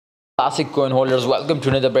Classic coin holders, welcome to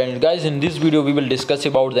another brand. Guys, in this video we will discuss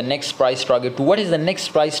about the next price target. What is the next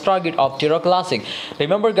price target of Terra Classic?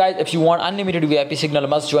 Remember guys, if you want unlimited VIP signal,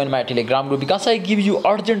 must join my Telegram group, because I give you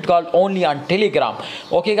urgent call only on Telegram.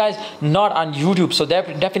 Okay guys, not on YouTube. So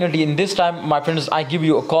definitely in this time, my friends, I give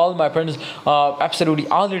you a call, my friends, absolutely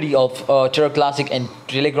already of Terra Classic and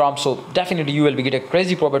Telegram. So definitely you will be get a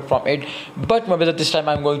crazy profit from it. But my brother, this time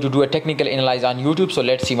I'm going to do a technical analysis on YouTube. So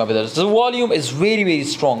let's see my brothers. The volume is very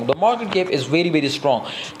strong. The market cap is very strong.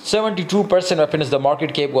 72% of the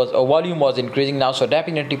market cap was volume was increasing now. So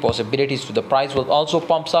definitely possibilities to the price will also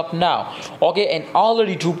pumps up now. Okay, and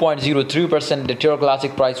already 2.03% the Terra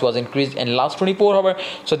Classic price was increased in last 24 hours.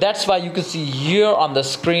 So that's why you can see here on the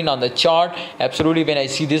screen on the chart. Absolutely, when I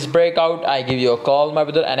see this breakout, I give you a call, my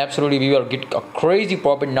brother, and absolutely we will get a crazy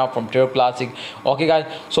profit now from Terra Classic. Okay guys,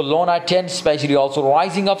 so Luna 10 especially also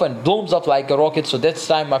rising up and blooms up like a rocket. So that's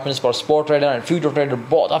time, my friends, for sport trader and future trader,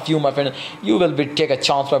 both of you, my friend, you will be take a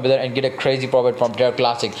chance, my brother, and get a crazy profit from Terra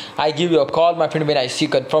Classic. I give you a call, my friend, when I see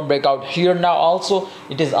confirm breakout here. Now also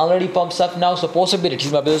it is already pumps up now, so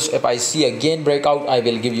possibilities, my brothers. If I see again breakout, I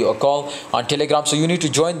will give you a call on Telegram. So you need to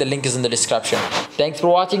join, the link is in the description. Thanks for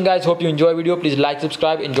watching guys, hope you enjoy video. Please like,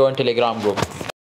 subscribe, and join Telegram group.